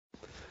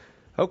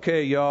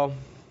Okay, y'all.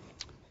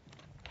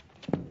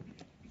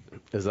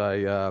 As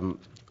I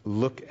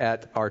look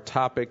at our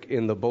topic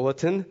in the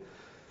bulletin,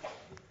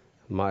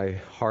 my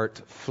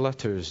heart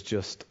flutters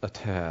just a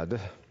tad.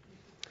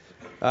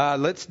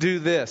 Let's do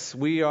this.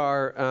 We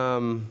are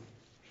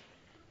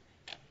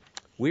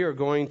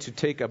going to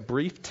take a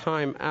brief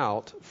time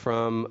out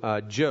from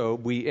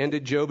Job. We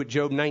ended Job at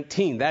Job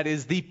 19. That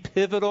is the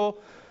pivotal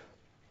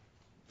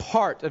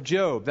part of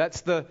Job.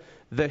 That's the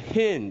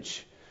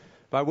hinge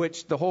by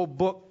which the whole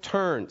book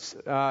turns.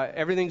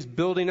 Everything's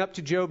building up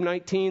to Job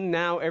 19.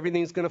 Now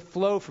everything's going to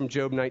flow from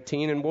Job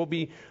 19, and we'll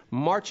be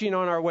marching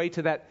on our way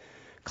to that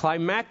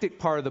climactic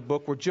part of the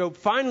book where Job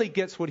finally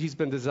gets what he's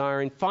been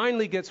desiring,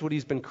 finally gets what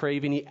he's been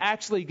craving. He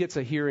actually gets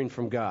a hearing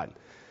from God.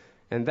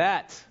 And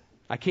that,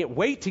 I can't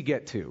wait to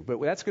get to, but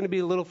that's going to be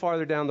a little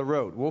farther down the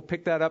road. We'll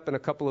pick that up in a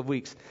couple of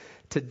weeks.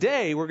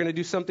 Today, we're going to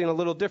do something a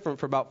little different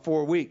for about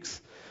 4 weeks,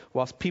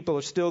 whilst people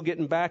are still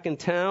getting back in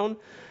town.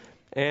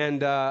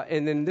 And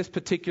in this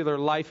particular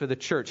life of the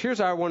church. Here's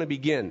how I want to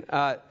begin.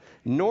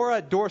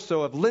 Nora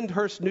Dorso of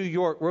Lyndhurst, New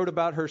York, wrote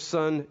about her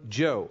son,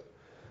 Joe,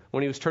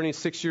 when he was turning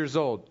 6 years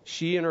old.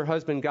 She and her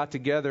husband got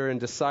together and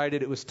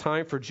decided it was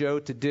time for Joe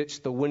to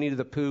ditch the Winnie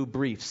the Pooh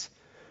briefs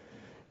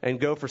and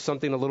go for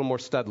something a little more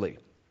studly.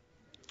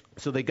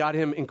 So they got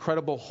him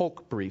Incredible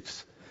Hulk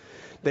briefs.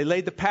 They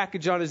laid the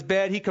package on his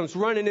bed. He comes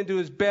running into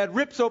his bed,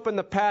 rips open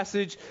the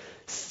passage,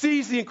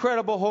 sees the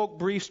Incredible Hulk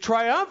briefs.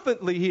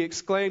 Triumphantly, he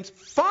exclaims,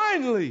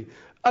 "Finally,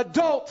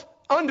 adult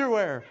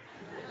underwear."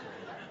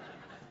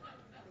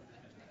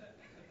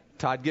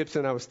 Todd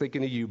Gibson, I was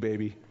thinking of you,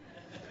 baby.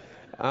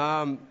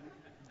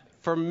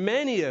 For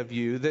many of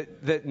you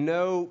that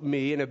know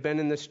me and have been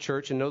in this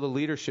church and know the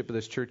leadership of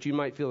this church, you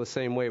might feel the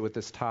same way with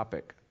this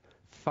topic.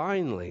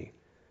 Finally,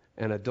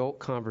 an adult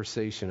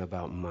conversation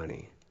about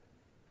money.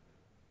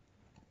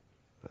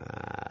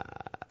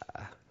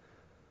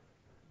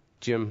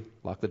 Jim,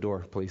 lock the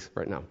door, please,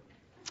 right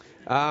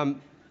now.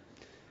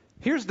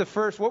 Here's the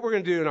first. What we're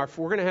going to do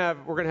we're going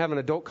to have an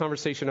adult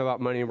conversation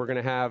about money, and we're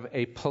going to have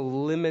a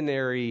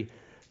preliminary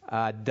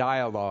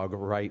dialogue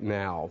right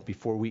now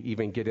before we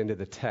even get into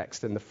the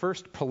text. And the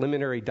first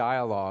preliminary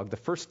dialogue, the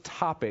first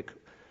topic,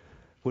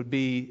 would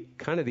be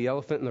kind of the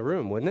elephant in the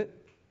room, wouldn't it?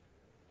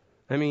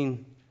 I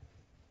mean,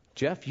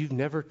 Jeff, you've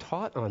never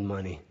taught on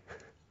money.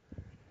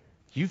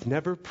 You've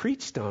never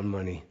preached on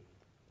money.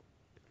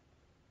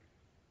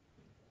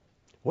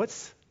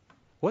 What's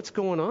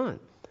going on?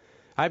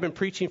 I've been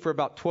preaching for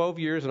about 12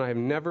 years, and I have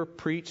never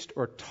preached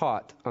or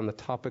taught on the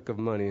topic of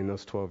money in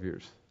those 12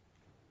 years.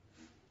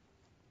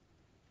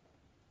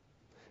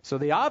 So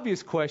the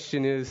obvious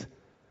question is,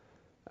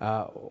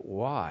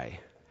 why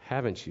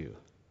haven't you?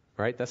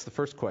 Right? That's the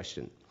first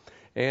question.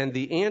 And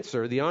the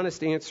answer, the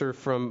honest answer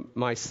from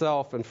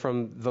myself and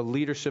from the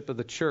leadership of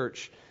the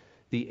church,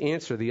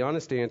 the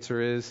honest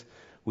answer is,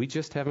 we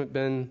just haven't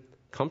been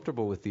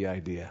comfortable with the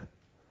idea.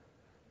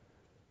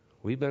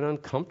 We've been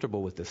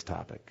uncomfortable with this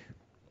topic.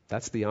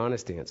 That's the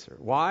honest answer.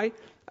 Why?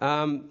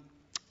 I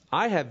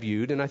have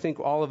viewed, and I think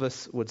all of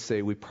us would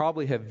say, we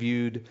probably have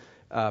viewed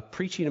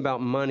preaching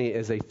about money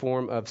as a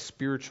form of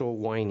spiritual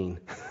whining.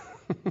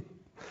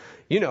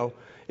 You know,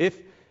 if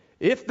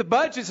the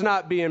budget's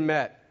not being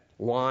met,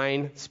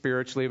 whine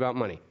spiritually about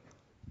money.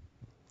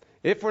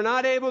 If we're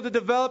not able to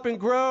develop and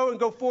grow and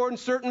go forward in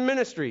certain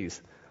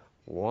ministries,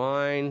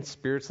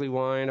 spiritually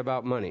whine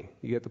about money.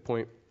 You get the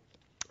point?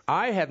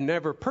 I have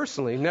never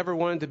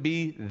wanted to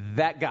be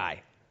that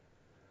guy,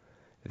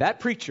 that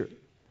preacher,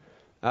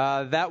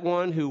 that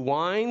one who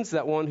whines,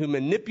 that one who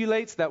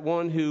manipulates, that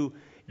one who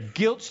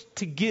guilts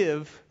to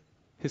give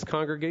his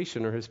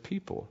congregation or his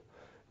people.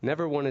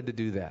 Never wanted to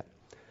do that.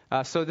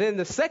 So then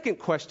the second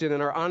question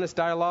in our honest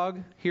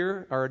dialogue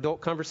here, our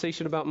adult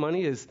conversation about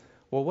money is,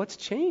 well, what's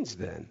changed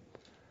then?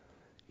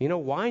 You know,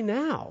 why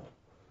now?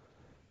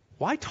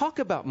 Why talk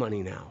about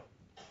money now?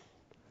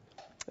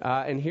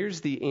 And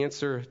here's the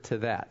answer to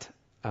that.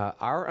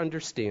 Our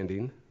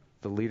understanding,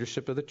 the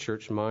leadership of the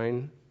church,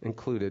 mine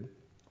included,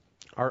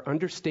 our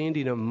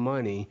understanding of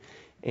money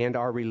and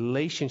our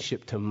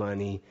relationship to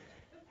money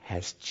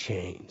has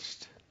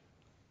changed.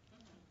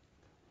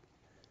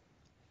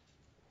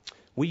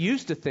 I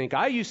used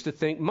to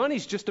think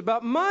money's just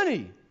about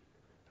money,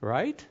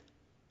 right?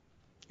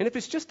 And if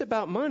it's just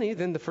about money,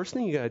 then the first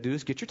thing you got to do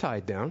is get your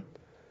tithe down.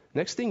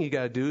 Next thing you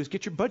got to do is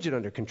get your budget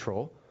under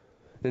control.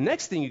 The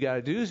next thing you got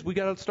to do is we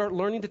got to start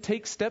learning to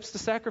take steps to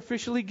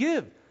sacrificially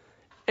give.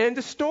 End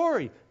of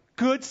story.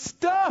 Good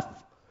stuff,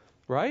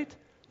 right?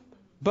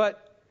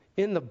 But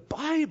in the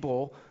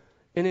Bible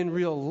and in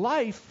real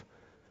life,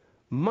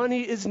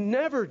 money is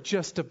never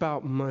just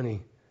about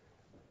money.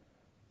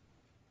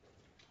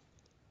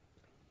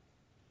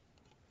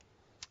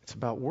 It's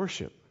about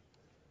worship.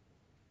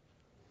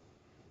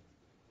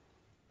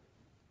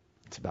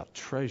 It's about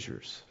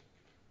treasures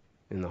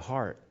in the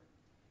heart,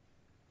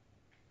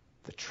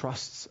 the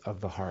trusts of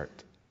the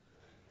heart.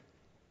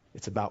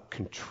 It's about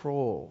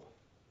control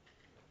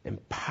and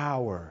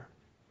power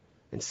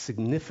and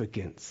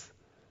significance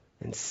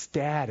and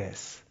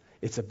status.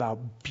 It's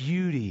about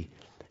beauty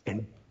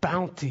and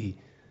bounty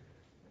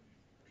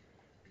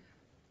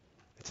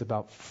It's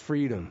about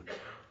freedom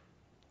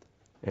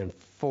and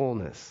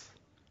fullness.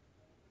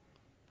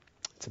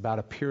 It's about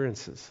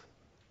appearances.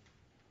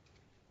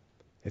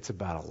 It's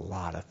about a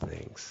lot of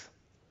things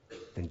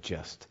than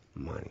just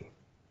money.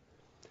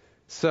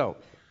 So,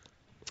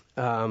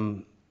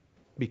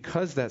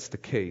 because that's the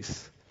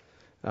case,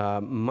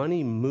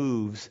 money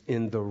moves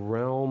in the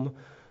realm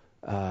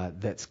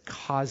that's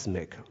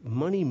cosmic.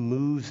 Money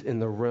moves in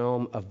the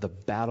realm of the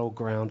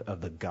battleground of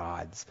the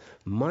gods.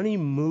 Money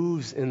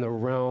moves in the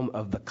realm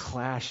of the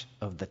clash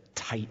of the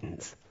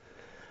titans.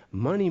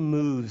 Money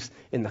moves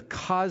in the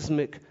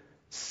cosmic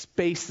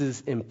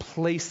spaces and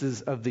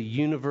places of the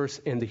universe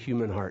and the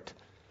human heart.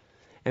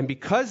 And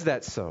because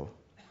that's so,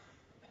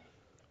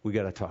 we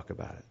got to talk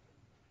about it.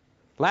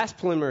 Last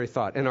preliminary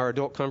thought in our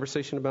adult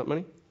conversation about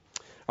money.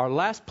 Our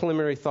last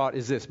preliminary thought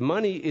is this.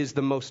 Money is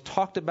the most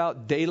talked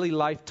about daily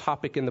life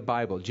topic in the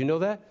Bible. Do you know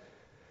that?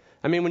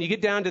 I mean, when you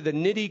get down to the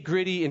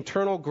nitty-gritty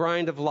internal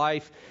grind of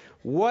life,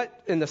 what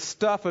in the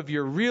stuff of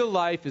your real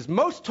life is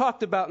most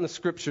talked about in the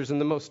scriptures, and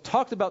the most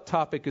talked about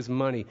topic is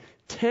money.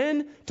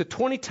 10 to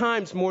 20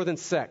 times more than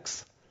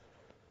sex.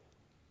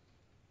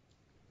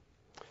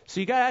 So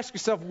you got to ask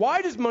yourself,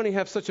 why does money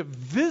have such a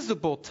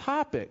visible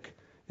topic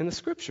in the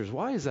scriptures?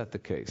 Why is that the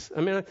case?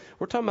 I mean,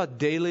 we're talking about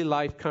daily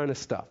life kind of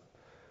stuff.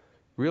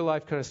 Real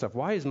life kind of stuff.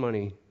 Why does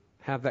money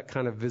have that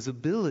kind of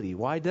visibility?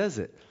 Why does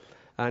it?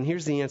 And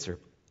here's the answer.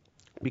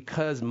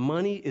 Because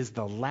money is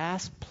the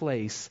last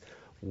place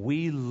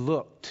we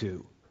look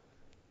to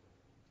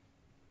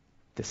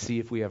see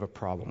if we have a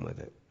problem with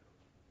it.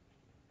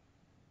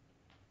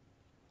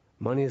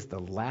 Money is the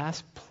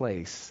last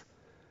place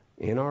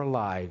in our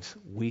lives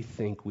we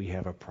think we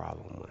have a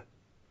problem with.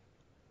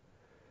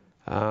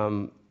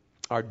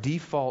 Our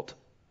default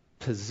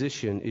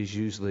position is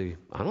usually,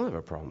 I don't have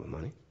a problem with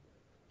money.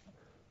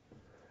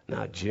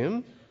 Now,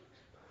 Jim,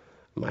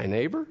 my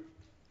neighbor,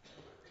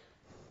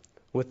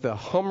 with the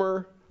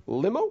Hummer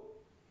limo,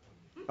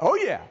 oh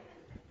yeah,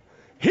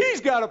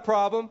 he's got a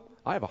problem.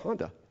 I have a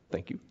Honda,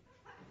 thank you.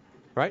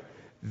 Right?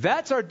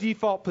 That's our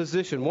default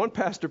position. One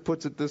pastor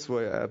puts it this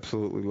way. I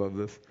absolutely love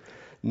this.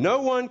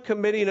 No one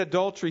committing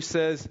adultery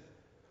says,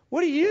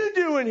 "What are you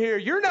doing here?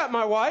 You're not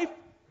my wife."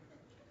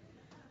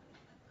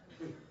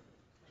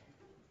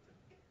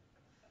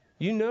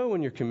 You know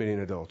when you're committing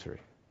adultery.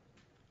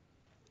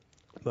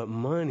 But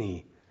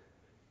money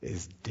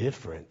is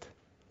different.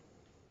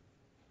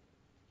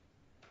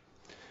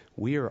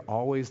 We are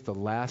always the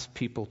last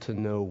people to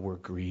know we're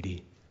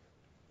greedy.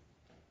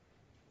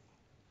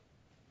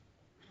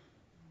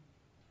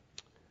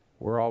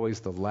 We're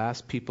always the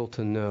last people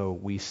to know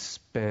we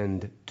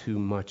spend too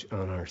much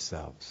on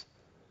ourselves.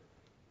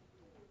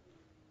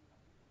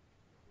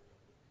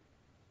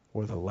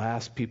 We're the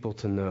last people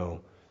to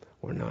know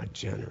we're not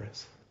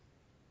generous.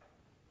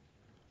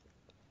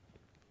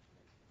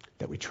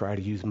 That we try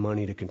to use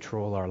money to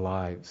control our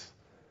lives.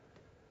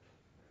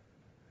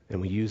 And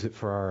we use it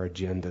for our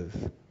agendas.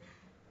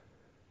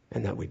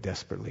 And that we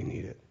desperately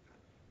need it.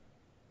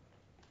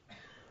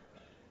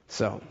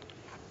 So,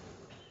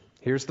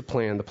 here's the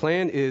plan. The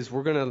plan is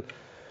we're going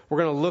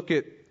to look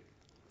at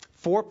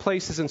 4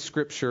 places in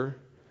Scripture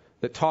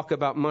that talk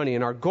about money.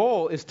 And our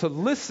goal is to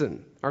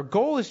listen. Our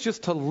goal is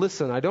just to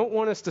listen. I don't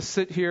want us to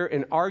sit here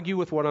and argue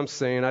with what I'm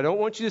saying. I don't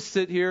want you to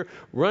sit here,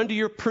 run to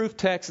your proof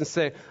text and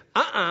say,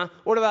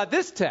 what about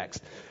this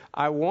text?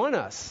 I want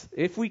us,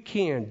 if we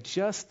can,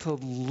 just to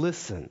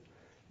listen.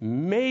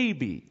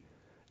 Maybe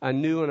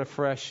anew and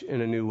afresh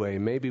in a new way.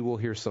 Maybe we'll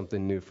hear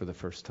something new for the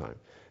first time.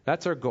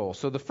 That's our goal.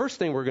 So the first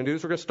thing we're going to do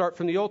is we're going to start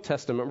from the Old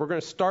Testament. We're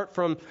going to start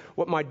from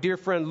what my dear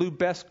friend Lou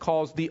Best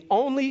calls the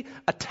only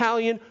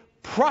Italian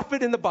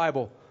prophet in the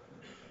Bible,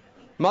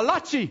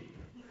 Malachi.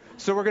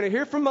 So we're going to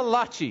hear from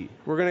Malachi.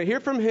 We're going to hear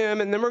from him,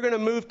 and then we're going to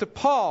move to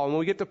Paul. And when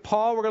we get to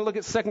Paul, we're going to look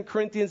at 2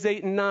 Corinthians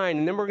 8 and 9.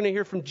 And then we're going to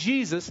hear from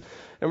Jesus,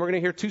 and we're going to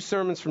hear 2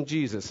 sermons from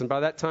Jesus. And by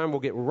that time, we'll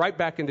get right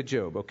back into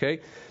Job, okay?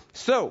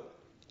 So,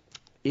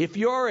 if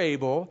you're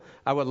able,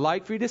 I would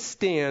like for you to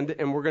stand,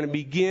 and we're going to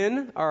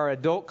begin our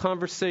adult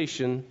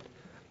conversation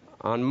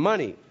on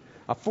money.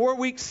 A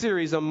 4-week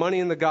series on money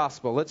in the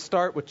gospel. Let's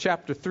start with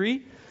chapter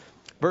 3.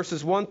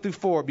 Verses 1 through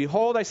 4.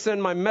 Behold, I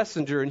send my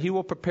messenger, and he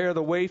will prepare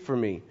the way for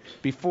me,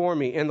 before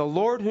me. And the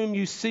Lord whom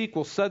you seek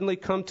will suddenly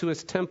come to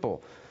his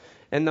temple.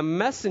 And the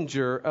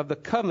messenger of the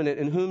covenant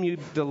in whom you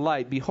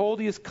delight, behold,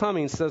 he is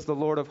coming, says the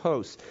Lord of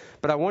hosts.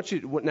 But I want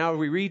you, now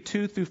we read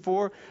 2 through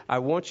 4, I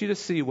want you to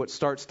see what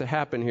starts to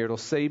happen here. It'll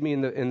save me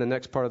in the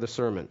next part of the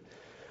sermon.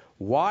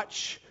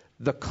 Watch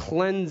the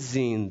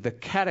cleansing, the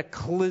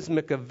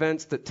cataclysmic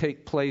events that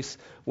take place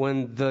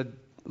when the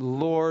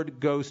Lord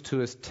goes to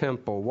his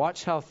temple.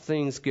 Watch how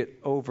things get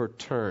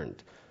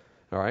overturned.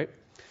 All right?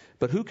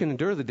 But who can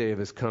endure the day of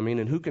his coming,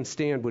 and who can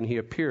stand when he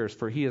appears?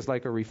 For he is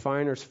like a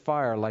refiner's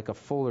fire, like a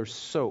fuller's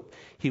soap.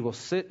 He will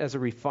sit as a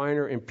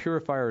refiner and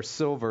purifier of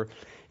silver,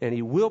 and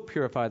he will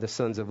purify the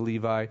sons of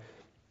Levi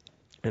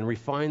and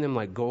refine them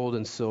like gold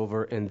and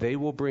silver, and they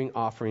will bring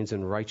offerings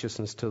in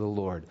righteousness to the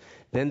Lord.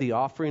 Then the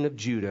offering of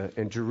Judah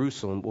and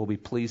Jerusalem will be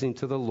pleasing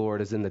to the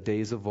Lord as in the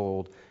days of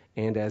old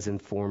and as in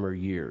former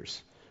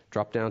years.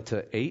 Drop down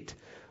to 8.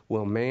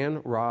 Will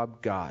man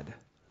rob God?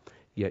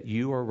 Yet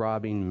you are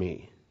robbing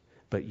me.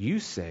 But you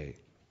say,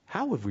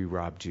 how have we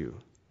robbed you?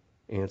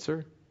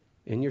 Answer,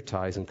 in your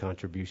tithes and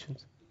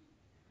contributions.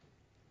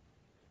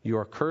 You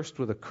are cursed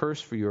with a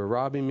curse, for you are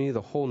robbing me,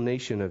 the whole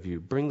nation of you.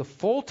 Bring the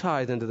full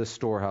tithe into the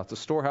storehouse. The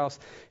storehouse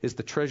is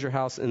the treasure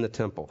house in the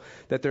temple,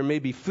 that there may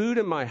be food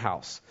in my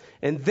house,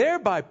 and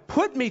thereby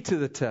put me to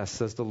the test,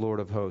 says the Lord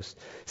of hosts.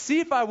 See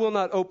if I will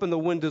not open the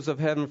windows of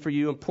heaven for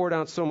you and pour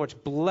down so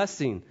much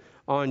blessing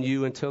on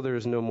you until there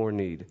is no more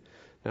need.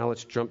 Now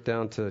let's jump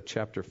down to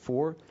chapter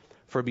 4.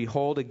 For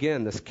behold,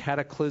 again, this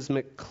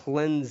cataclysmic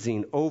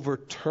cleansing,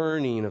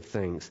 overturning of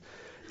things.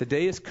 The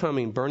day is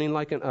coming, burning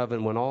like an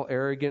oven, when all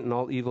arrogant and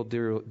all evil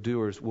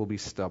doers will be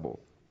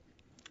stubble.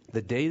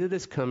 The day that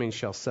is coming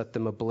shall set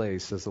them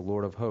ablaze, says the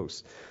Lord of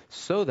hosts,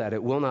 so that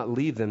it will not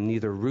leave them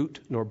neither root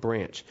nor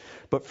branch.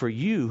 But for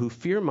you who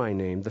fear my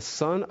name, the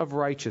Son of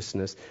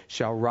Righteousness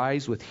shall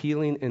rise with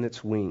healing in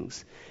its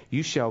wings.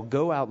 You shall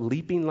go out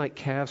leaping like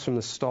calves from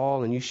the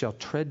stall, and you shall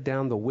tread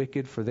down the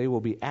wicked, for they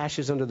will be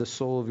ashes under the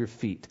sole of your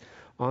feet.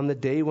 On the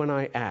day when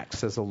I act,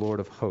 says the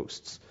Lord of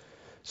hosts.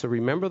 So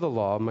remember the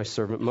law of my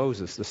servant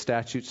Moses, the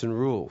statutes and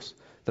rules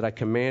that I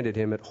commanded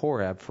him at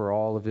Horeb for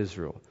all of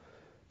Israel.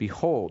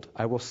 Behold,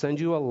 I will send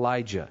you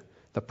Elijah,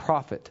 the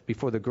prophet,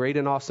 before the great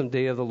and awesome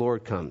day of the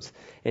Lord comes.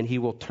 And he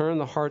will turn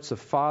the hearts of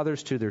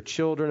fathers to their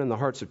children and the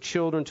hearts of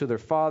children to their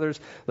fathers,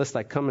 lest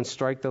I come and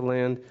strike the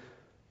land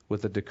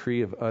with a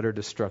decree of utter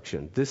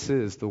destruction. This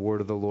is the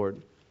word of the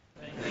Lord.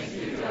 Thanks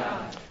be to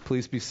God.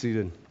 Please be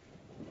seated.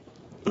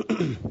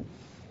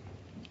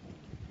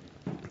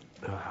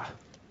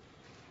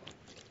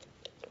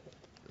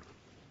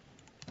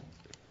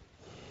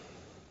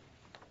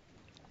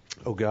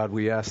 Oh God,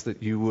 we ask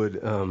that you would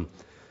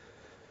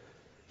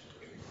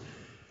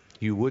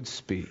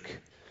speak,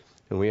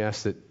 and we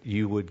ask that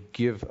you would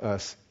give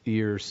us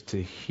ears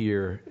to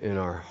hear in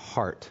our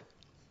heart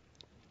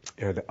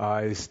and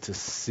eyes to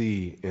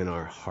see in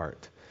our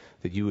heart,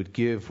 that you would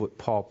give what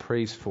Paul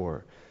prays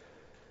for,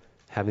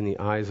 having the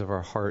eyes of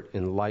our heart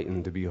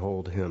enlightened to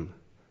behold him.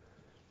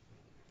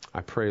 I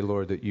pray,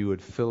 Lord, that you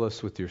would fill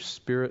us with your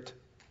Spirit,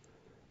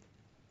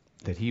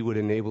 that he would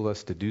enable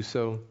us to do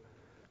so.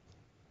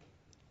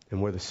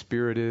 And where the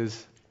Spirit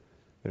is,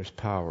 there's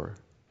power.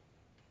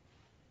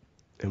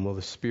 And where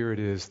the Spirit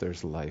is,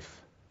 there's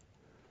life.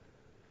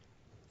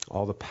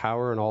 All the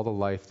power and all the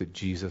life that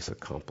Jesus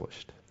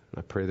accomplished. And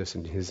I pray this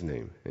in his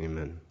name.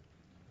 Amen.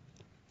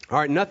 All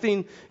right,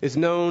 nothing is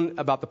known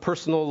about the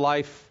personal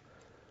life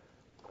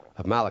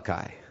of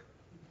Malachi.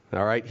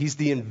 All right, he's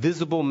the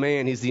invisible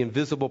man. He's the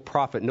invisible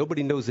prophet.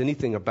 Nobody knows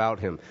anything about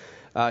him.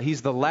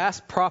 He's the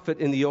last prophet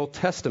in the Old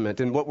Testament,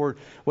 and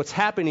what's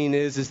happening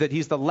is that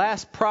he's the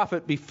last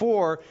prophet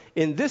before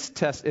in this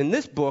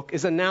book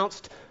is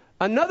announced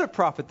another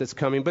prophet that's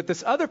coming. But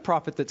this other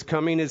prophet that's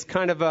coming is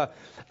kind of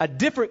a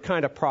different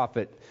kind of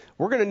prophet.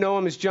 We're going to know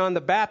him as John the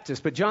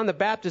Baptist, but John the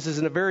Baptist is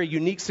in a very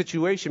unique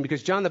situation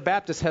because John the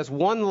Baptist has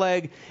one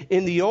leg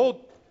in the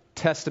Old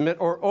Testament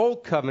or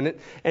Old Covenant,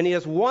 and he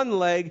has one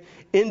leg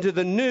into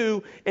the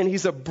New, and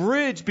he's a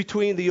bridge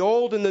between the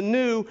Old and the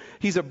New.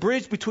 He's a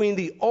bridge between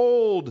the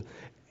old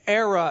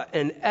era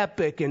and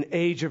epic and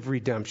age of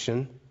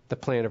redemption, the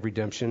plan of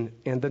redemption,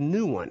 and the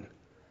new one.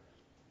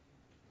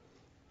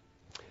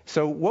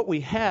 So what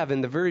we have in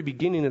the very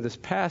beginning of this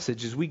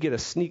passage is we get a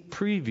sneak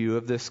preview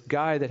of this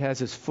guy that has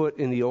his foot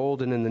in the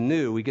old and in the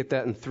new. We get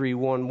that in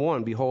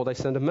 3:1:1. Behold, I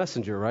send a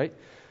messenger, right?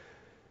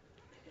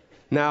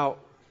 Now,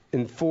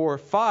 in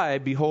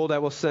 4:5, behold, I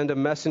will send a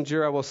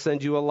messenger. I will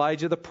send you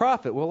Elijah the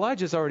prophet. Well,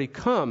 Elijah's already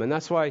come, and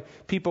that's why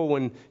people,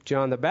 when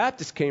John the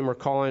Baptist came, were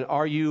calling,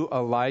 "Are you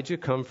Elijah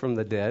come from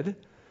the dead?"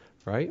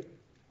 Right?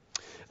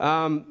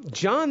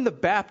 John the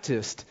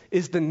Baptist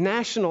is the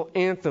national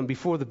anthem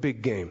before the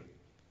big game.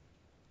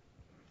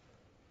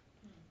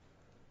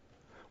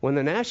 When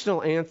the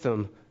national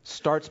anthem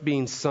starts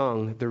being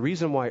sung, the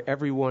reason why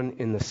everyone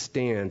in the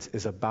stands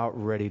is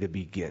about ready to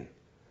begin.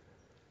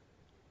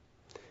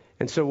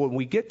 And so when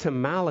we get to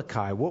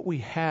Malachi, what we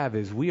have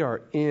is we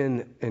are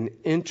in an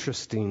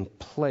interesting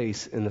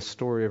place in the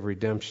story of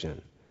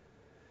redemption.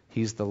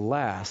 He's the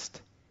last,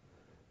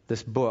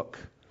 this book,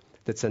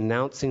 that's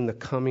announcing the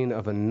coming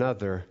of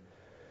another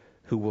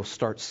who will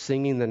start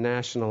singing the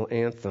national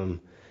anthem,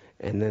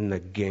 and then the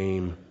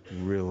game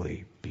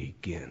really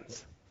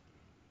begins.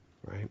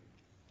 Right?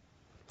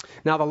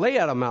 Now, the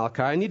layout of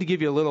Malachi, I need to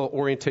give you a little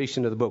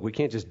orientation to the book. We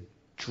can't just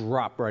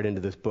drop right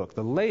into this book.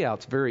 The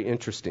layout's very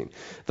interesting.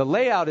 The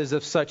layout is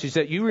of such is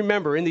that you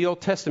remember in the Old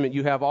Testament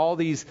you have all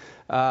these,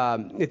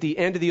 at the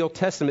end of the Old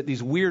Testament,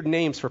 these weird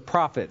names for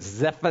prophets.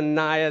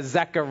 Zephaniah,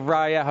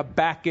 Zechariah,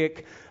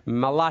 Habakkuk,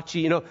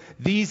 Malachi,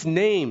 these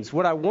names.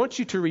 What I want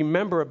you to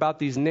remember about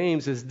these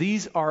names is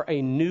these are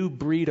a new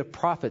breed of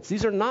prophets.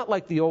 These are not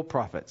like the old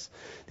prophets.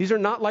 These are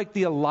not like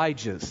the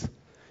Elijahs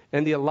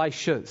and the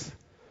Elishas.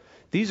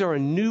 These are a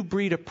new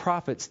breed of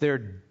prophets.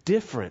 They're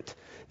different.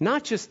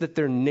 Not just that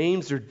their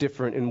names are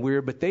different and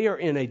weird, but they are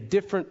in a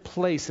different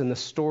place in the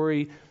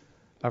story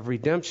of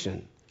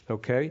redemption.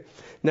 Okay?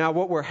 Now,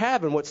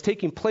 what's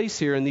taking place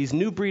here in these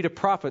new breed of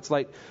prophets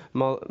like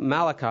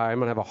Malachi, I'm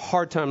going to have a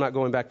hard time not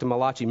going back to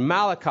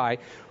Malachi,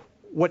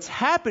 what's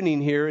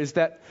happening here is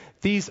that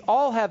these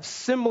all have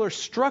similar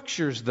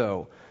structures,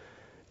 though.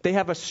 They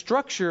have a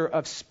structure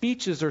of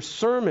speeches or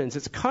sermons.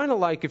 It's kind of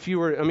like if you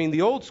were,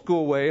 the old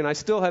school way, and I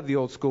still have the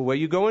old school way.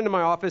 You go into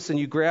my office and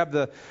you grab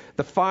the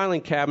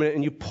filing cabinet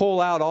and you pull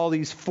out all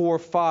these 4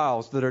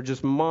 files that are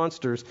just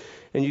monsters,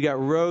 and you got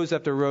rows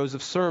after rows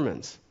of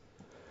sermons.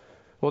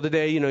 Well,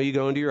 today, you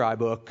go into your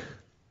iBook,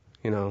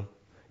 your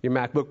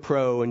MacBook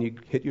Pro, and you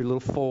hit your little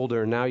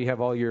folder, and now you have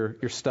all your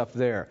stuff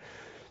there.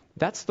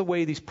 That's the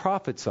way these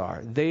prophets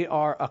are. They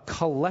are a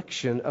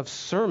collection of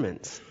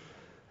sermons.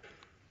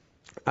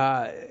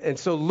 And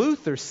so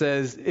Luther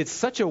says it's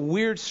such a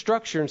weird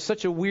structure in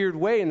such a weird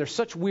way, and they're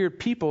such weird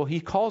people, he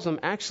calls them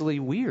actually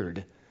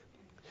weird.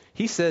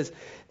 He says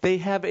they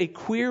have a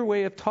queer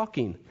way of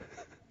talking.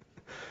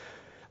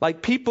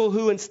 Like people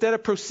who, instead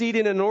of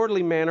proceeding in an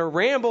orderly manner,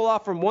 ramble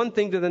off from one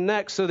thing to the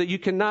next so that you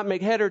cannot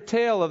make head or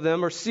tail of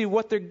them or see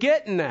what they're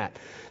getting at.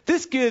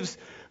 This gives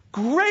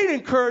great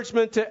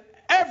encouragement to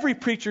every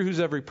preacher who's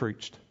ever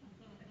preached.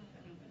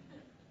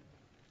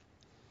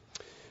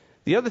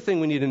 The other thing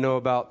we need to know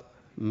about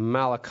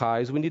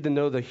Malachi is we need to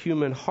know the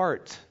human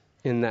heart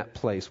in that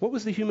place. What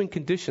was the human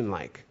condition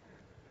like?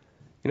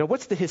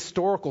 What's the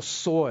historical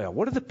soil?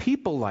 What are the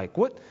people like?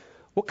 What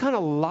kind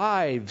of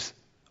lives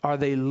are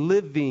they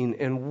living,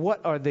 and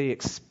what are they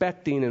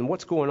expecting, and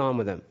what's going on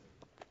with them?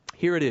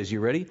 Here it is. You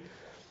ready?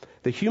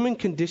 The human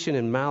condition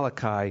in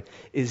Malachi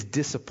is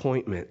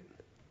disappointment.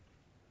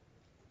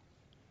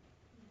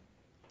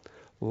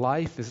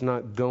 Life is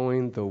not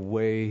going the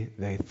way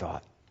they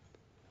thought,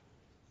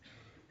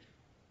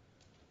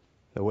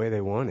 the way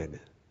they wanted,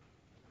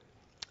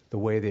 the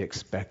way they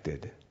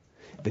expected.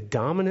 The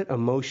dominant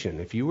emotion,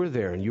 if you were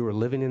there and you were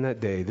living in that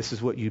day, this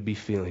is what you'd be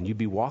feeling. You'd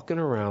be walking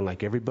around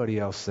like everybody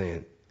else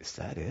saying, is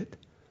that it?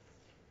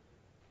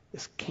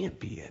 This can't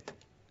be it.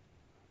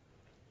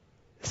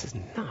 This is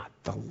not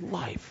the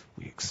life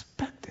we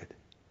expected.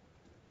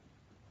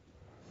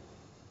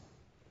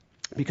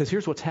 Because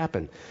here's what's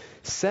happened.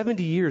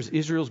 70 years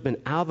Israel's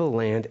been out of the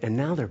land, and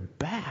now they're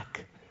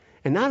back.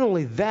 And not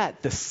only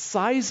that, the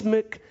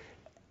seismic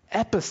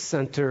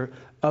epicenter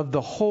of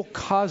the whole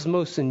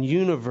cosmos and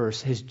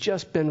universe has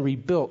just been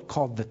rebuilt,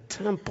 called the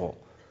temple.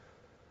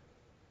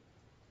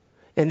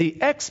 And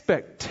the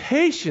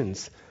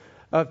expectations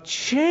of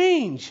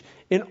change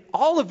in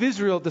all of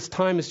Israel at this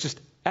time is just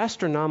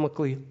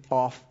astronomically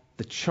off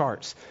the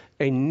charts.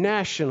 A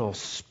national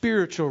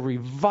spiritual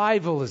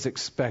revival is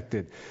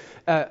expected.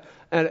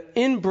 An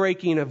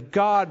inbreaking of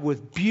God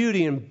with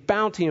beauty and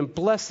bounty and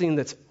blessing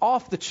that's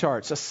off the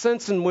charts. A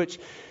sense in which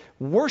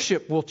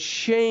worship will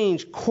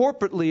change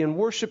corporately, and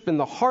worship in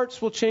the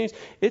hearts will change.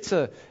 It's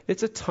a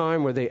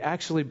time where they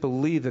actually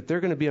believe that they're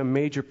going to be a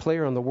major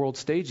player on the world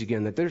stage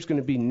again, that there's going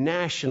to be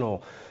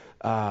national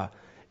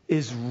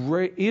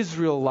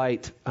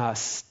Israelite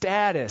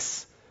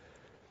status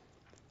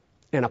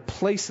and a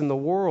place in the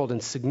world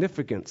and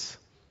significance.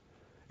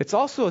 It's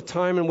also a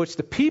time in which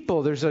the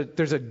people, there's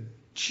a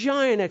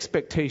giant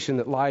expectation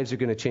that lives are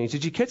going to change.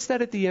 Did you catch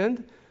that at the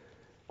end?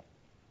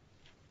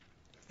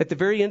 At the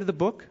very end of the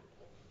book?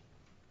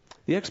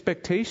 The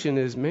expectation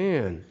is,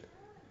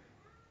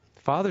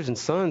 fathers and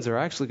sons are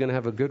actually going to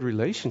have a good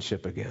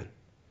relationship again.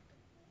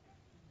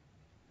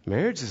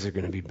 Marriages are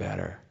going to be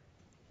better.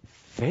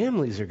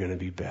 Families are going to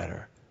be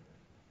better.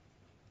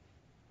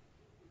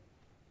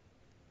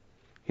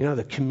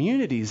 The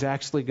community is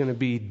actually going to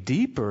be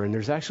deeper, and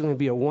there's actually going to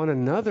be a one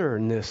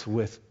anotherness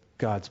with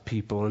God's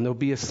people, and there'll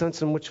be a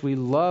sense in which we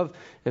love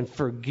and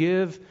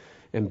forgive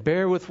and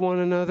bear with one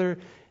another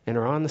and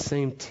are on the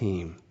same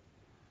team.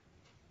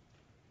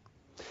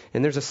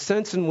 And there's a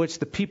sense in which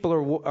the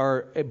people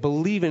are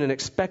believing and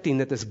expecting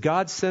that this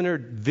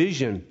God-centered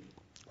vision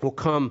will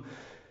come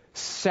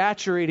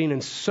saturating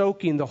and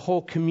soaking the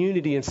whole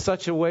community in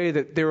such a way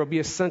that there will be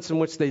a sense in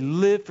which they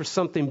live for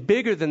something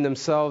bigger than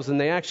themselves, and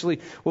they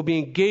actually will be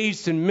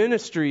engaged in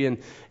ministry and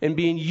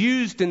being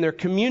used in their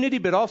community,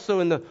 but also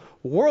in the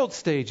world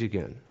stage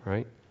again,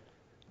 right?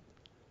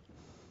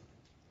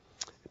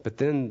 But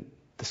then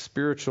the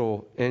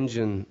spiritual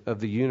engine of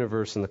the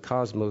universe and the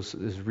cosmos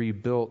is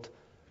rebuilt,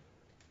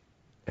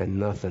 and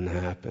nothing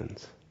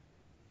happens.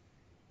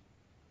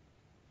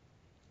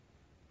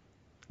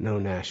 No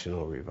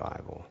national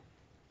revival.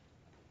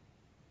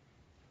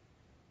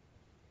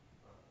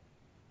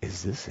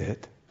 Is this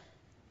it?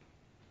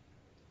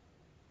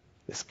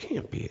 This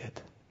can't be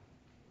it.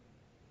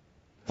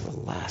 It's the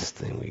last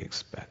thing we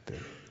expected.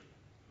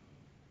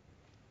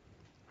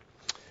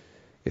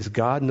 Is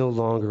God no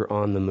longer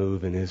on the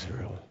move in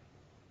Israel?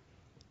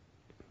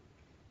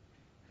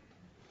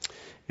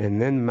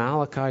 And then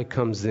Malachi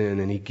comes in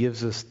and he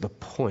gives us the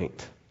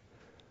point,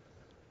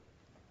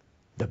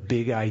 the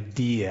big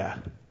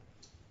idea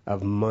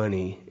of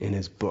money in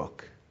his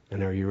book.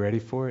 And are you ready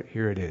for it?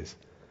 Here it is.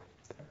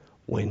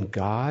 When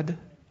God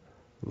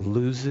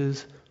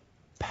loses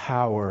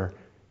power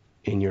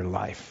in your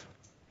life,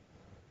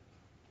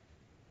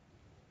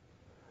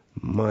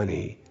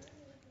 money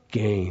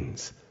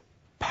gains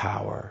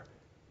power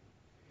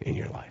in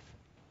your life.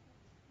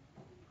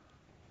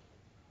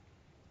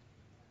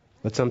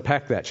 Let's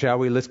unpack that, shall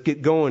we? Let's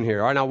get going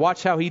here. All right, now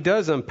watch how he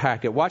does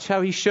unpack it. Watch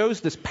how he shows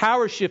this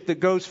power shift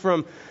that goes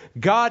from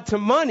God to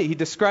money. He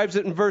describes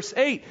it in verse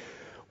 8.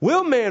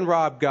 Will man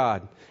rob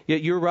God?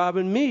 Yet you're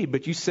robbing me.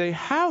 But you say,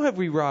 how have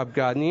we robbed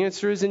God? And the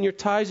answer is in your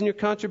tithes and your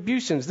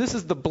contributions. This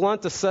is the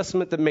blunt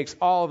assessment that makes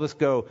all of us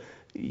go,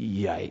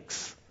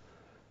 yikes.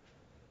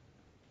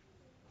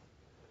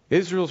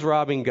 Israel's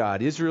robbing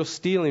God. Israel's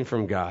stealing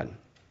from God.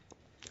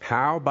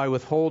 How? By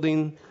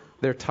withholding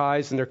their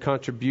tithes and their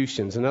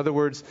contributions. In other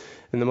words,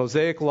 in the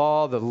Mosaic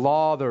law,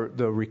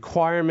 the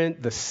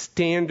requirement, the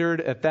standard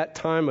at that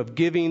time of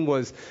giving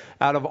was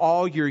out of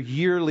all your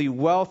yearly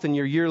wealth and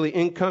your yearly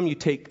income, you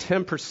take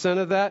 10%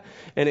 of that,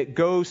 and it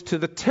goes to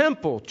the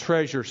temple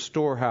treasure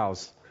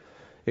storehouse.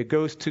 It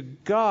goes to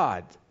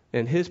God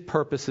and His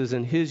purposes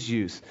and His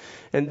use.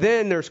 And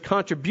then there's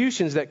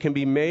contributions that can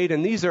be made,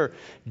 and these are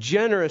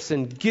generous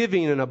and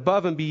giving and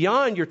above and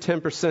beyond your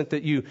 10%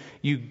 that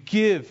you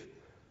give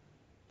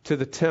to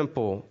the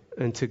temple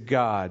and to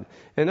God.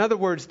 In other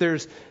words,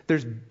 there's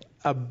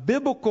a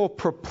biblical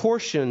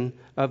proportion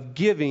of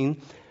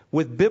giving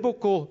with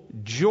biblical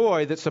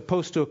joy that's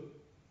supposed to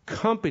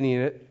accompany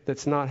it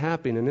that's not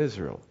happening in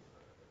Israel.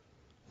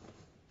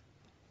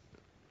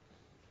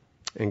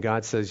 And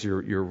God says,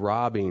 you're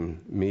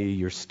robbing me,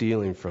 you're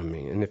stealing from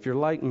me. And if you're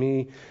like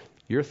me,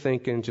 you're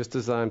thinking, just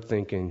as I'm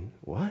thinking,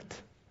 what?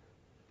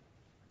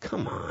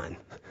 Come on.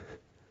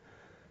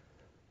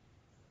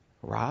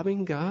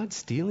 Robbing God?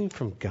 Stealing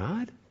from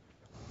God?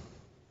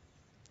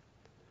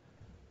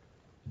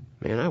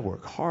 Man, I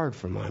work hard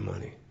for my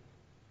money.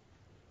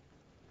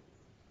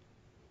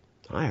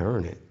 I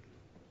earn it.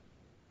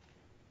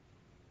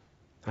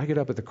 I get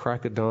up at the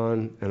crack of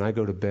dawn and I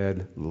go to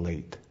bed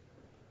late.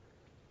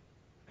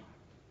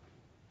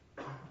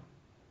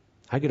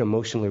 I get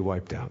emotionally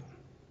wiped out.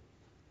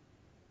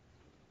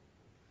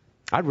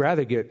 I'd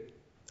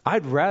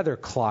rather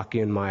clock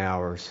in my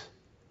hours.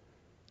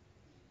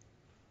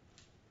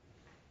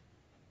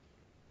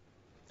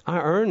 I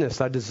earn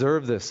this. I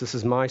deserve this. This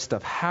is my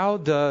stuff. How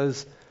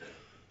does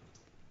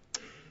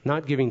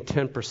not giving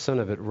 10%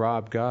 of it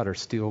rob God or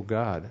steal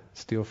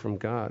from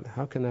God?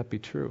 How can that be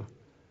true?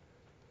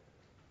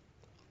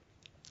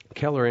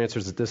 Keller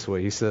answers it this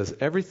way. He says,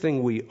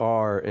 everything we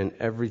are and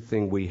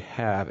everything we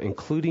have,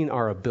 including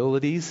our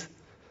abilities,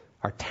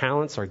 our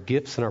talents, our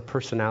gifts, and our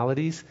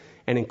personalities,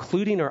 and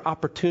including our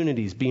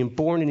opportunities, being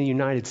born in the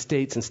United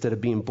States instead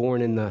of being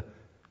born in the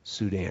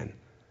Sudan,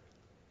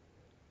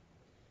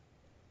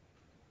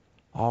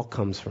 all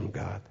comes from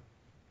God.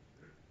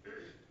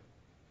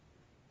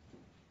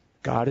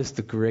 God is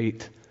the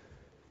great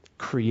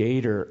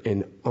creator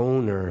and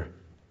owner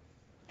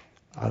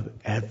of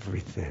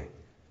everything.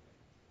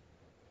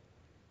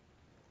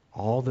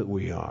 All that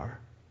we are,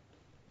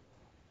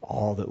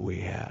 all that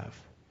we have.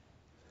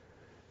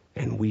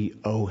 And we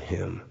owe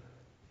Him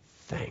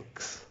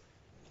thanks.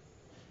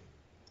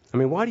 I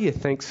mean, why do you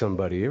thank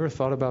somebody? You ever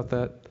thought about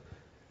that?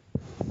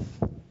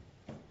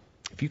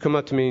 If you come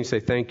up to me and you say,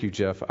 thank you,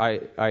 Jeff, I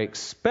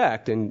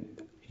expect, and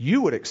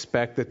you would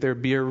expect that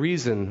there'd be a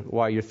reason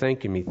why you're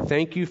thanking me.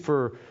 Thank you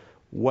for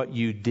what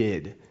you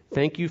did.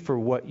 Thank you for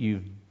what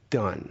you've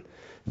done.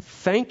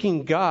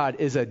 Thanking God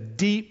is a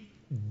deep,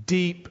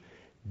 deep,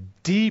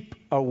 deep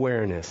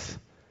awareness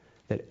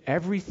that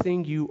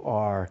everything you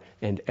are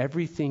and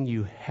everything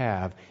you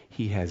have,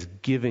 He has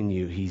given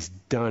you. He's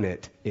done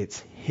it. It's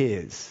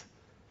His.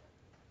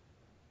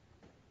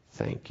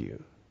 Thank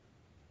you.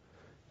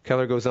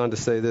 Keller goes on to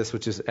say this,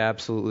 which is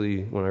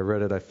absolutely, when I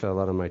read it, I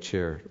fell out of my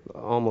chair,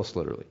 almost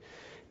literally.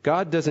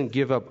 God doesn't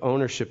give up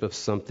ownership of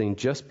something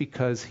just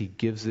because He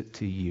gives it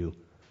to you.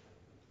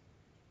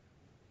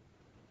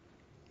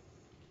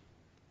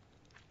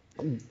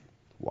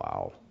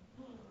 Wow.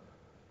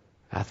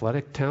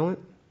 Athletic talent?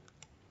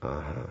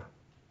 Uh-huh.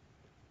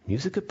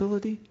 Music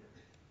ability?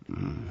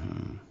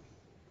 Mm-hmm.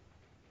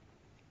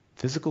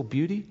 Physical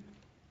beauty?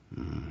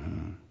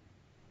 Mm-hmm.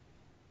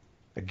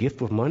 A gift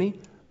with money?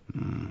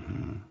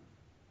 Mm-hmm.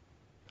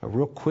 A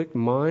real quick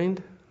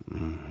mind?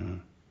 Mm-hmm.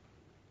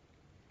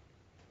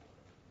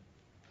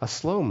 A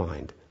slow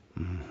mind?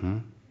 Mm-hmm.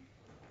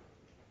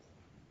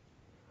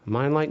 A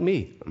mind like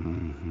me?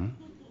 Mm-hmm.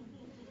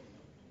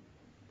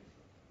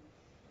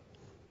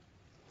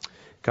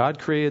 God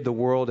created the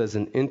world as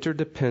an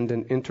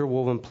interdependent,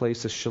 interwoven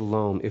place of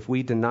shalom. If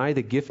we deny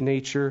the gift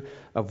nature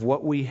of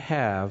what we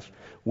have,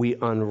 we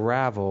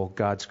unravel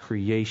God's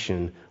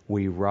creation.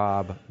 We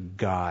rob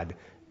God.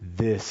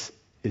 This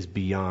is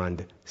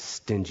beyond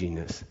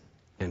stinginess.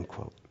 End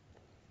quote.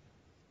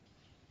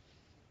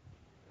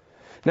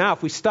 Now,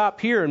 if we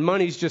stop here and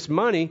money's just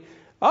money,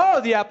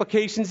 the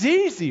application's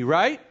easy,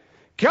 right?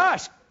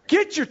 Gosh,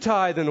 get your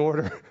tithe in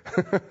order.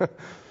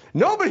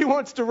 Nobody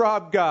wants to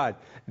rob God.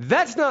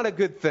 That's not a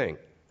good thing.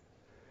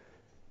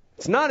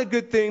 It's not a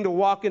good thing to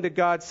walk into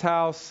God's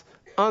house,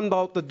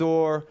 unbolt the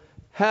door,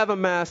 have a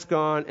mask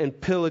on, and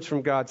pillage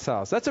from God's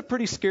house. That's a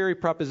pretty scary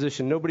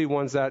proposition. Nobody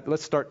wants that.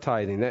 Let's start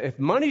tithing. If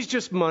money's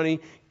just money,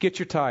 get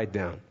your tithe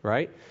down,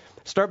 right?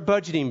 Start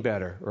budgeting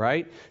better,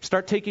 right?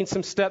 Start taking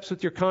some steps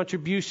with your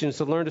contributions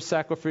to learn to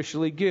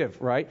sacrificially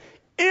give, right?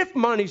 If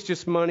money's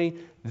just money,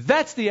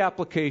 that's the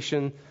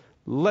application.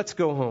 Let's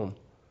go home.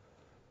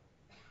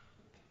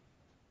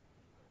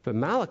 But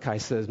Malachi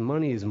says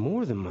money is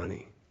more than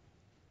money.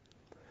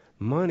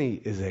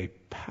 Money is a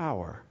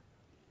power.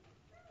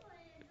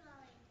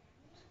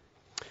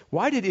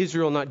 Why did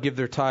Israel not give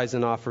their tithes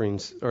and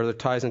offerings, or their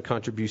tithes and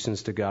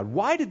contributions to God?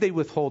 Why did they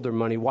withhold their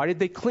money? Why did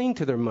they cling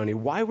to their money?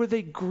 Why were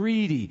they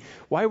greedy?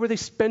 Why were they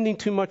spending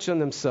too much on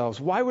themselves?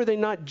 Why were they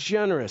not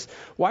generous?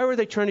 Why were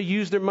they trying to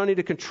use their money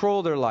to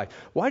control their life?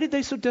 Why did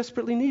they so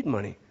desperately need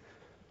money?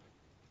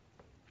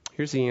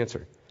 Here's the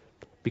answer.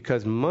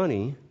 Because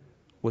money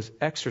was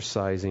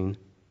exercising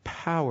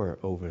power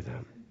over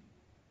them.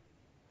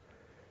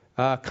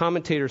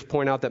 Commentators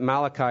point out that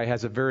Malachi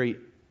has a very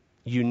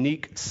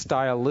unique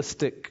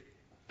stylistic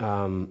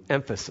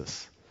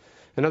emphasis.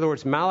 In other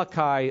words,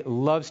 Malachi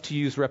loves to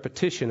use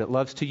repetition. It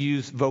loves to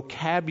use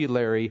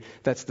vocabulary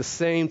that's the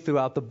same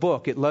throughout the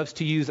book. It loves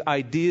to use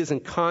ideas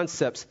and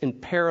concepts in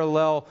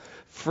parallel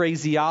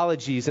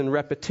phraseologies and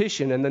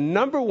repetition. And the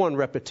number one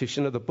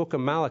repetition of the book of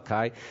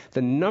Malachi,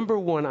 the number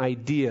one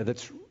idea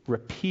that's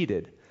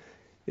repeated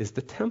is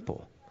the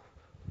temple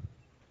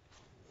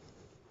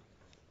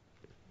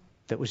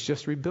that was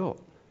just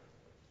rebuilt.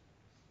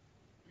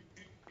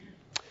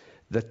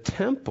 The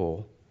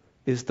temple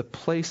is the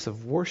place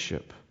of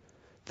worship.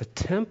 The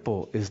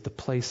temple is the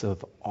place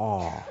of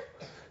awe.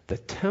 The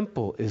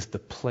temple is the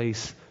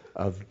place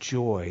of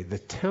joy. The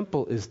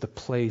temple is the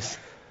place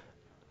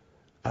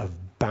of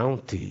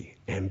bounty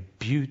and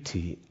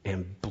beauty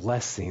and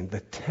blessing. The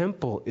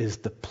temple is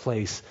the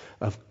place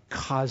of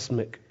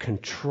cosmic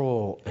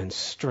control and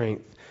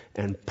strength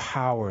and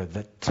power.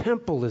 The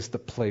temple is the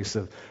place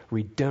of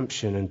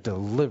redemption and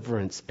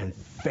deliverance and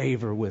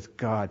favor with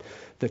God.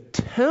 The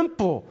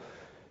temple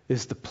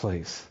is the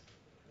place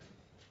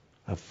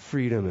of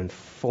freedom and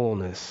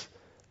fullness.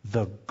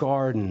 The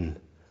garden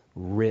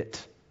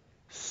writ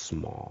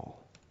small.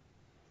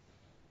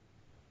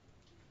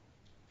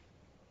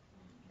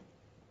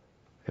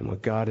 And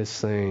what God is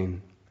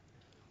saying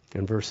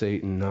in verse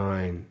 8 and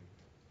 9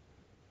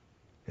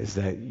 is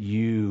that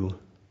you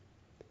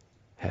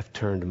have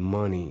turned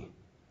money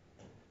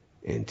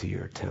into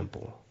your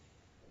temple.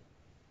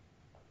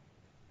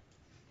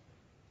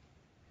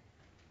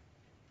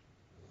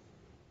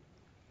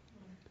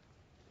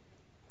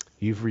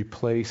 You've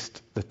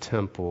replaced the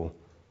temple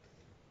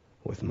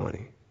with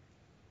money.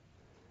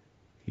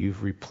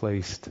 You've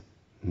replaced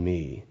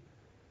me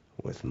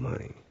with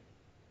money.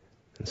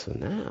 And so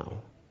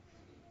now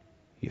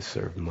you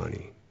serve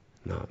money,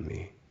 not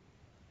me.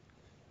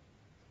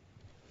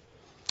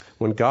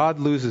 When God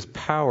loses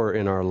power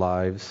in our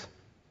lives,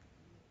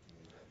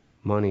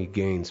 money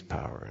gains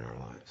power in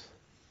our lives.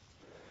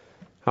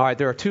 All right,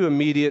 there are two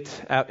immediate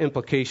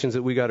implications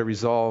that we got to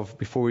resolve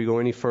before we go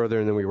any further,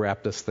 and then we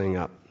wrap this thing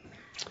up.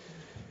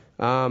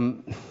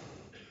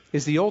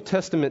 Is the Old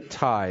Testament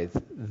tithe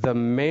the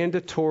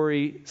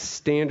mandatory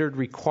standard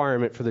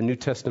requirement for the New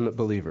Testament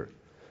believer?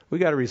 We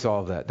got to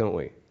resolve that, don't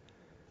we?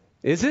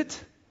 Is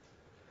it?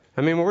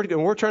 I mean,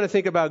 when we're trying to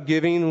think about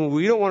giving,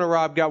 we don't want to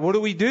rob God. What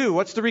do we do?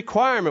 What's the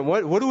requirement?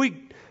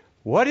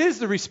 What is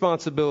the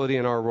responsibility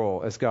in our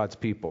role as God's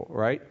people,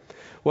 right?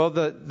 Well,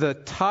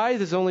 the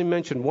tithe is only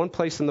mentioned one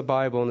place in the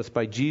Bible, and it's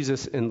by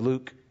Jesus in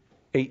Luke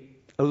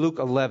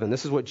 11.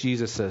 This is what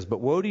Jesus says.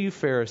 But woe to you,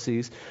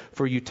 Pharisees,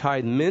 for you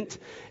tithe mint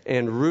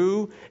and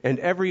rue and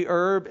every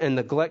herb and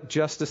neglect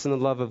justice and the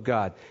love of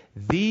God.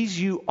 These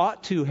you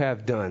ought to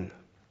have done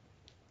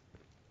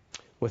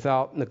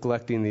without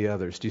neglecting the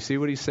others. Do you see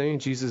what he's saying?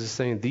 Jesus is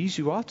saying, these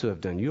you ought to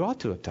have done. You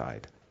ought to have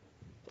tithed.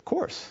 Of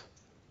course.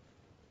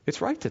 It's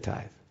right to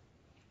tithe.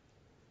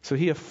 So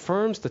he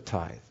affirms the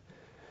tithe.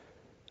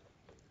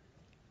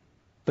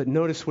 But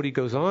notice what he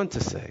goes on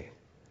to say.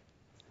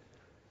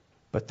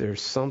 But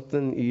there's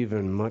something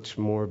even much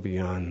more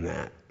beyond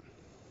that.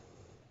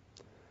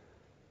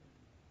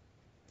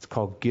 It's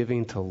called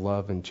giving to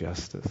love and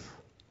justice.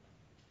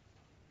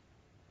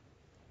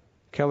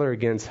 Keller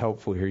again's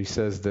helpful here. He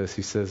says this.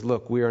 He says,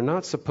 look, we are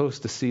not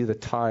supposed to see the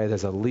tithe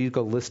as a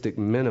legalistic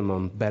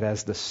minimum, but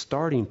as the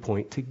starting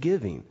point to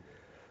giving.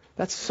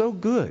 That's so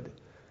good.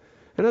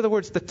 In other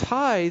words, the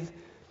tithe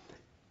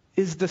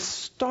is the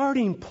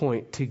starting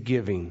point to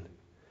giving.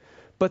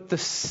 But the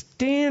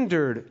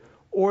standard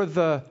or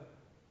the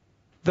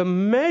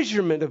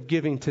measurement of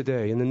giving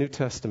today in the New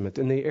Testament,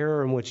 in the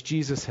era in which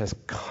Jesus has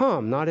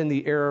come, not in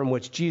the era in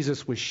which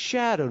Jesus was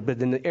shadowed,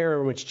 but in the era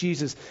in which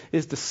Jesus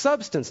is the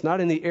substance, not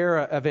in the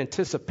era of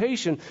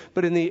anticipation,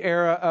 but in the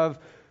era of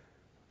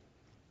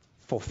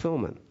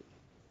fulfillment.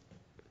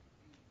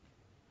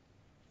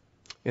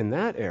 In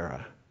that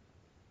era,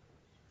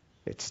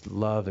 it's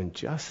love and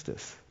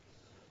justice.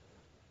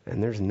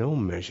 And there's no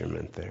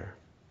measurement there.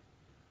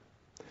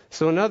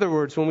 So in other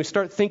words, when we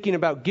start thinking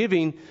about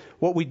giving,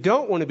 what we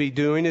don't want to be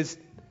doing is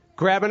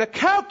grabbing a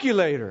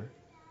calculator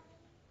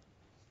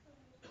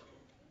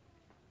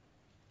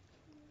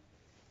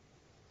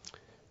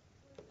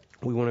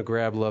we want to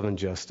grab love and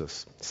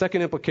justice.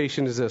 Second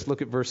implication is this.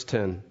 Look at verse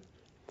 10.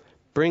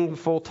 Bring the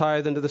full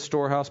tithe into the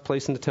storehouse,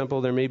 place in the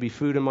temple. There may be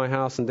food in my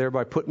house, and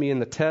thereby put me in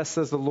the test,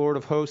 says the Lord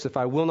of hosts, if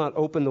I will not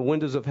open the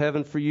windows of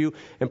heaven for you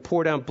and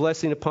pour down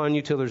blessing upon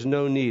you till there's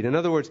no need. In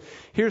other words,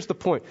 here's the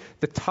point.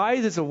 The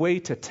tithe is a way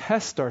to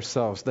test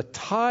ourselves. The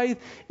tithe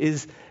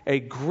is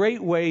a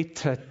great way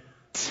to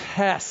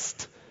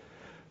test,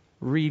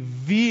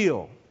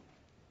 reveal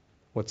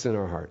what's in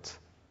our hearts.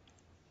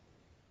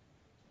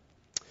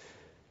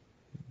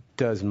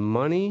 Does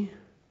money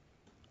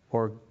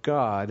or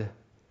God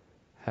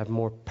have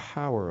more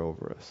power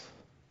over us?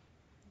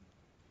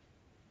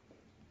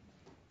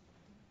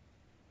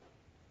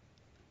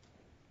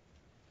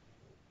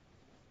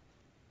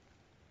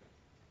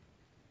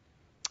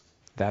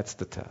 That's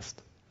the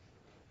test.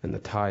 And the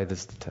tithe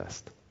is the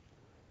test.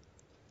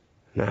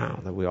 Now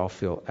that we all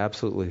feel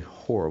absolutely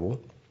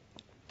horrible,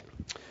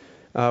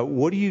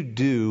 what do you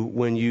do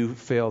when you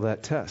fail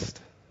that test?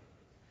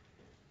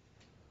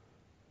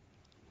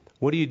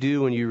 What do you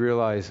do when you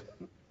realize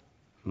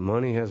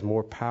money has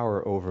more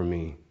power over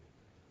me?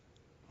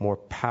 More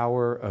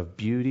power of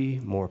beauty,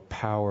 more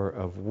power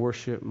of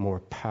worship, more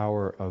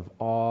power of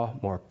awe,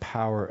 more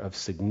power of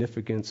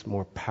significance,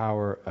 more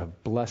power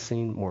of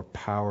blessing, more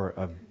power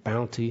of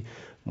bounty,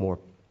 more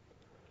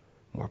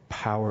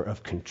power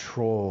of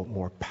control,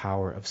 more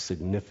power of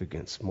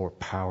significance, more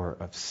power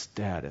of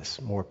status,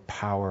 more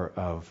power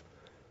of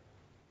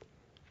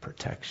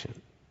protection.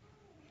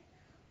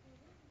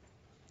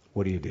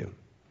 What do?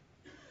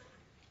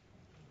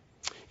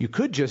 You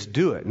could just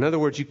do it. In other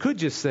words, you could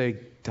just say,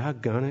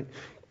 doggone it,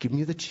 give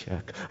me the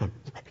check.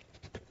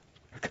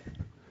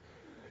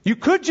 You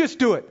could just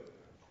do it,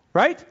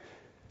 right?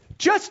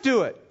 Just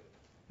do it.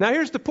 Now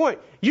here's the point.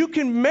 You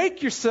can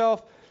make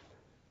yourself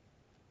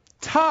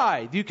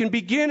tithe. You can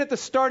begin at the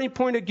starting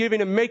point of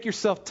giving and make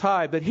yourself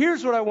tithe. But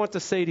here's what I want to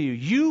say to you.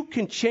 You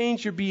can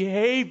change your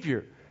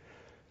behavior,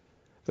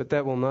 but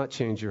that will not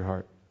change your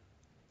heart.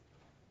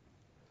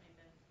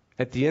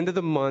 At the end of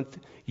the month,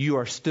 you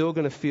are still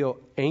going to feel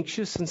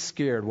anxious and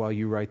scared while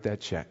you write that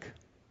check.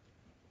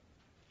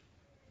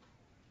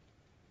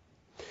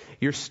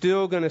 You're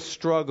still going to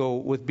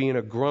struggle with being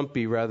a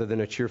grumpy rather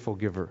than a cheerful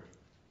giver.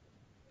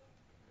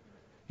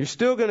 You're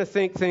still going to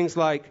think things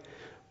like,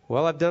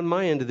 well, I've done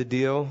my end of the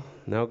deal.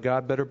 Now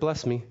God better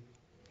bless me.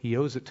 He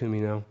owes it to me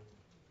now.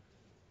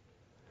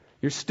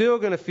 You're still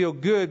going to feel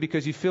good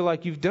because you feel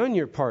like you've done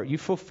your part.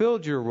 You've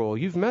fulfilled your role.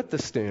 You've met the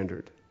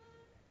standard.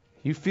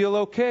 You feel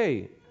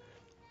okay.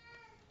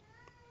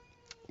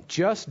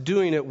 Just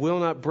doing it will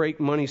not break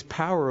money's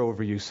power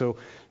over you. So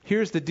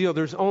here's the deal.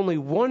 There's only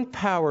one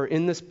power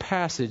in this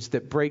passage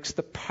that breaks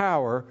the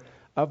power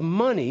of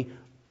money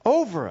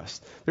over us.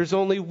 There's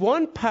only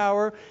one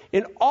power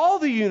in all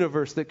the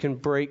universe that can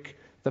break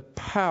the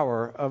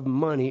power of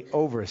money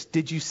over us.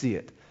 Did you see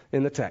it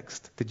in the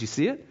text? Did you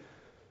see it?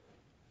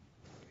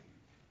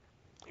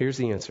 Here's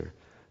the answer.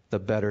 The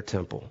better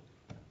temple.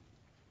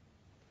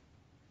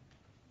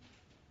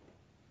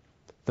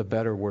 The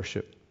better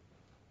worship.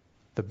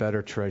 The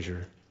better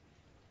treasure,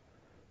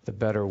 the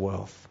better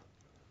wealth,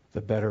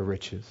 the better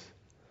riches,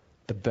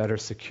 the better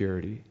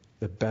security,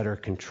 the better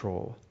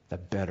control, the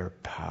better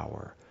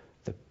power,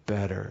 the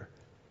better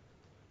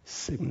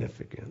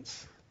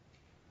significance,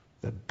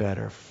 the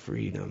better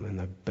freedom, and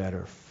the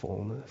better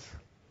fullness.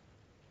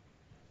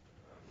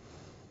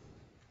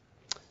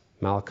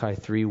 Malachi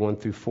 3, 1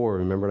 through 4.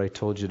 Remember I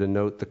told you to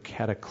note the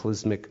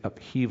cataclysmic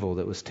upheaval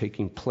that was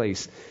taking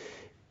place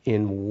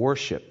in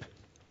worship,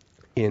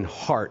 in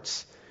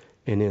hearts,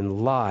 and in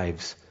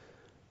lives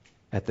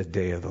at the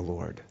day of the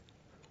Lord.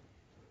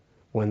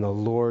 When the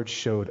Lord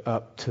showed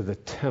up to the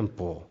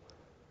temple,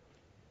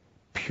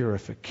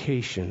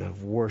 purification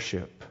of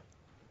worship,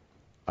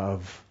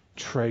 of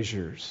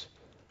treasures,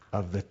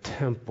 of the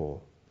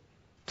temple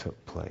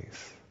took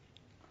place.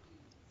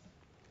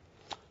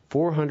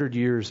 400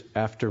 years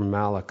after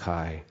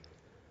Malachi,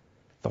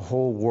 the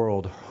whole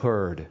world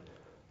heard,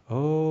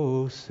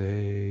 "Oh,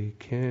 say,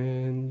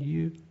 can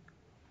you?"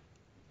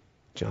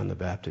 John the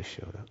Baptist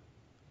showed up.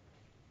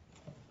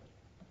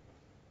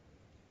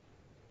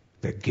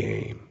 The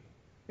game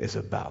is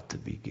about to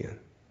begin.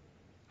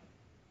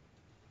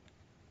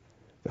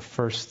 The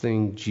first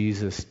thing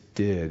Jesus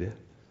did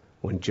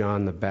when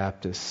John the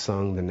Baptist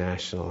sung the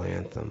national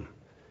anthem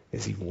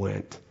is he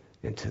went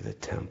into the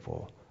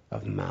temple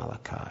of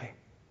Malachi.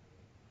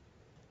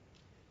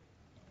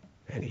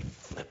 And he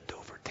flipped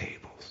over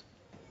tables.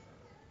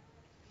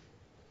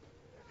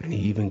 And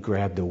he even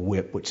grabbed a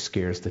whip, which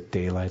scares the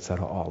daylights out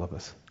of all of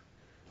us.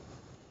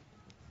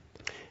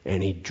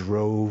 And he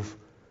drove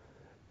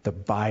the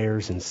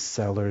buyers and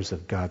sellers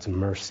of God's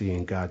mercy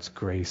and God's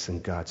grace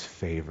and God's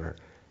favor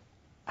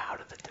out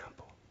of the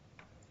temple.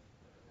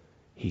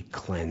 He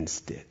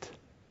cleansed it.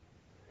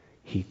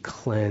 He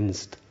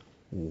cleansed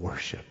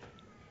worship.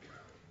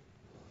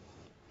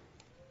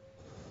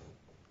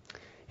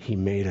 He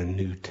made a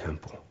new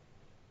temple.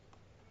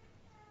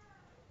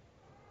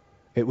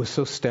 It was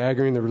so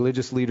staggering. The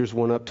religious leaders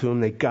went up to him.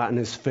 They got in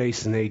his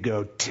face and they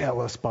go,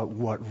 "Tell us about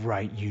what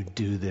right you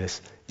do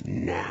this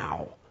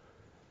now."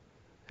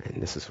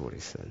 And this is what he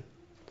said.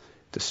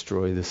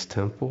 "Destroy this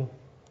temple,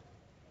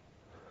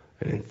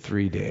 and in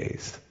 3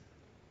 days,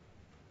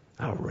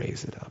 I'll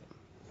raise it up."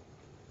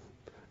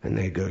 And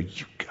they go,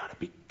 "You gotta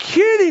be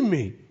kidding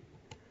me.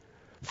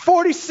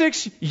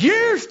 46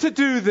 years to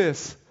do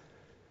this."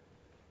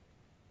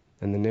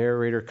 And the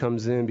narrator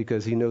comes in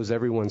because he knows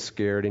everyone's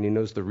scared and he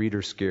knows the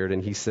reader's scared.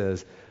 And he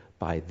says,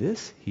 "By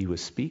this, he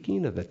was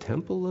speaking of the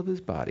temple of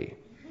his body."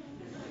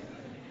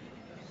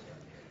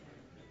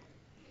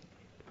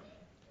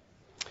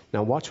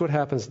 Now watch what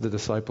happens to the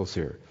disciples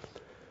here.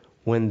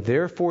 "When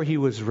therefore he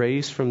was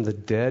raised from the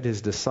dead,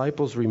 his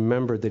disciples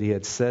remembered that he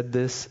had said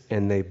this,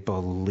 and they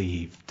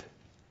believed."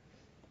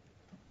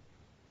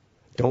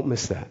 Don't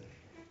miss that.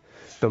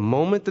 The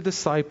moment the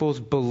disciples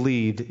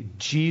believed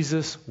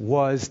Jesus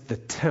was the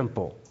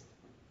temple,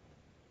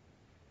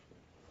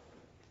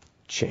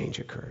 change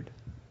occurred.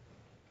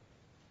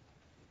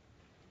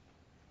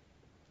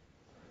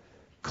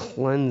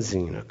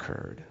 Cleansing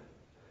occurred.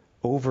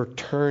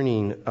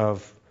 Overturning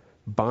of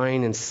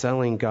buying and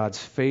selling God's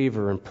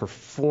favor and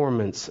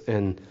performance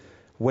and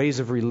ways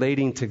of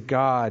relating to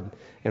God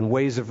and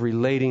ways of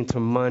relating to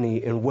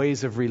money and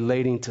ways of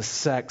relating to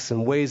sex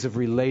and ways of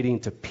relating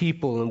to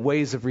people and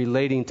ways of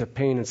relating to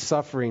pain and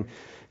suffering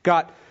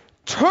got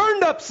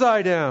turned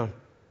upside down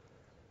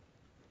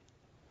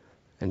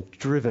and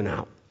driven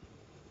out.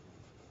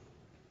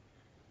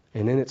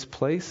 And in its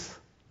place,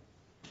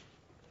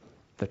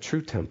 the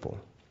true temple,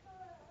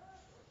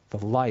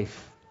 the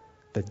life,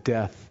 the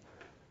death,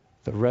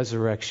 the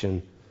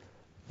resurrection,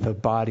 the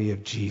body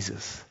of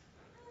Jesus,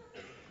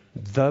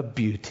 the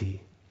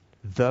beauty,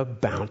 the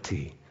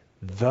bounty,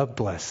 the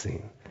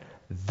blessing,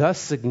 the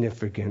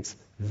significance,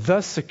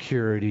 the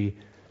security,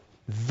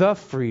 the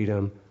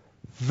freedom,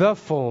 the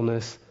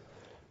fullness,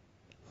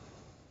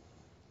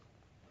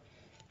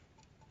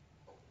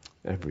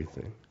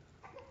 everything.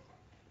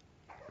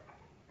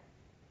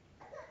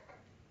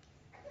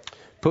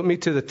 "Put me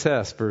to the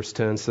test," verse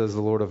 10 says the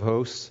Lord of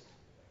hosts.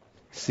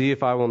 "See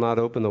if I will not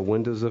open the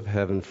windows of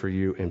heaven for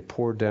you and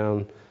pour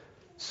down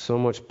so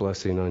much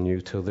blessing on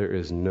you till there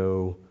is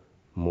no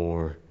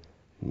more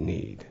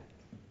need."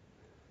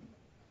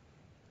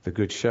 The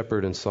Good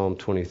Shepherd in Psalm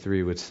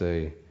 23 would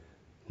say,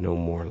 "No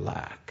more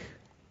lack."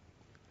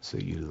 So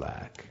you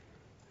lack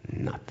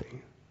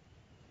nothing.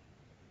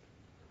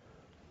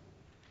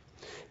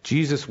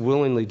 Jesus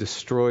willingly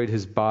destroyed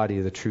his body,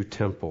 the true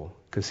temple,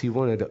 because he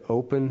wanted to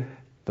open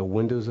the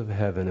windows of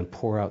heaven and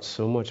pour out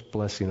so much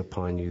blessing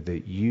upon you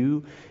that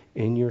you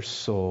in your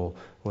soul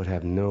would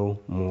have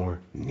no more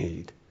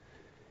need.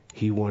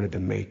 He wanted to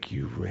make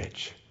you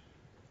rich.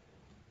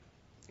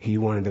 He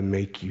wanted to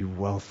make you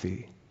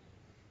wealthy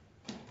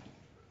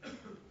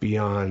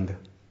beyond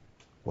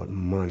what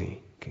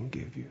money can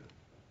give you.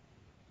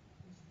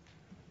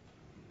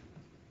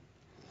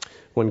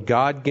 When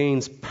God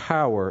gains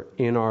power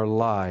in our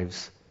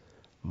lives,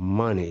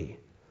 money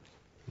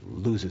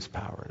loses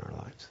power in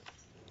our lives.